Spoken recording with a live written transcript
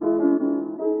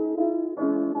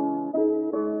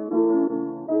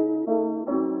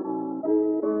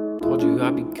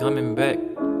I be coming back.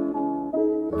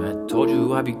 I told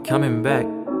you I be coming back.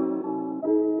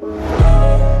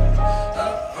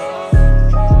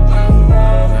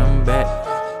 I'm back.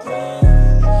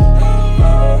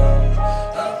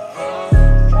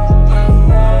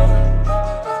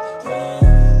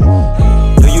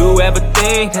 Do you ever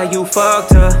think how you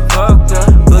fucked her?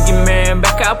 Boogeyman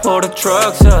back, I pull the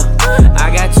trucks up.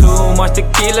 I got too much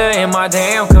tequila in my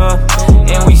damn cup,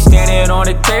 and we standing on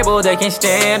the table, they can't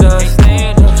stand us.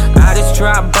 I just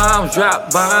drop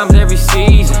bombs every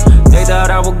season. They thought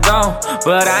I was gone,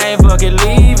 but I ain't fucking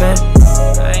leaving.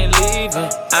 I ain't leaving,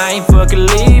 I ain't fucking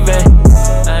leaving.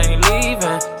 I ain't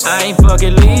leaving, I ain't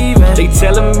fucking leaving. They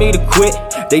telling me to quit,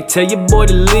 they tell your boy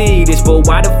to leave this, but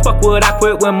why the fuck would I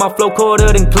quit when my flow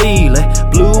colder than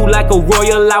Cleveland? Blue like a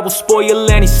royal, I will spoil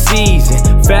any season.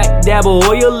 Fat dabble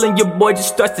oil and your boy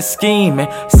just starts to scheming.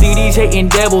 See these hating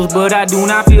devils, but I do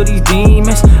not feel these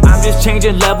demons. I'm just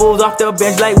changing levels off the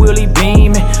bench like Willie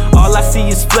Beeman. All I see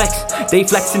is flex, they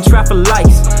flexing traffic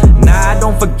lights. Nah,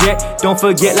 don't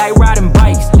forget like riding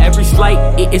bikes. Every slight,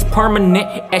 it is permanent,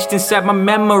 etched inside my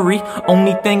memory.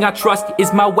 Only thing I trust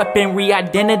is my weaponry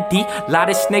identity. Lot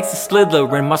of snakes are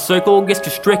slithering, my circle gets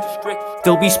constricted.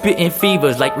 Still be spitting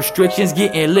fevers like restrictions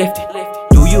getting lifted.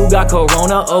 Do you got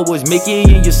corona or was Mickey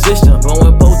in your system?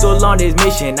 Going postal on this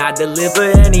mission, I deliver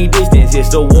any distance. It's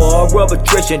the war of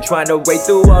attrition, trying to break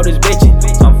through all this bitching.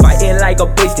 I'm fighting like a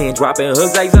piston, dropping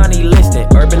hooks like Sonny Liston.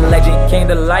 Urban legend came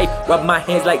to life, rub my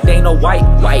hands like Dana White.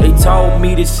 They told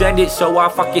me to send it, so I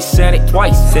fucking sent it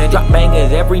twice. Drop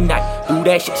bangers every night, do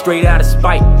that shit straight out of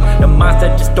spite. The monster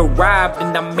just arrived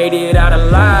and I made it out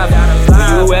alive.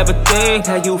 Do you ever think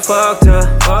how you fucked her?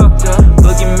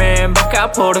 Boogeyman back, I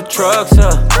pull the trucks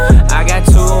up. I got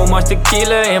too much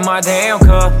tequila in my damn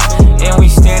cup, and we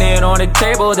standing on the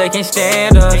table, they can't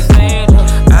stand us.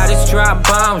 I just drop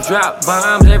bombs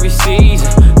every season.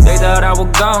 They thought I was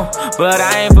gone, but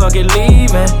I ain't fucking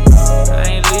leaving. I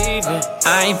ain't leaving,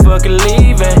 I ain't fucking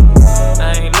leaving.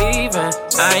 I ain't leaving,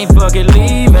 I ain't fucking leaving.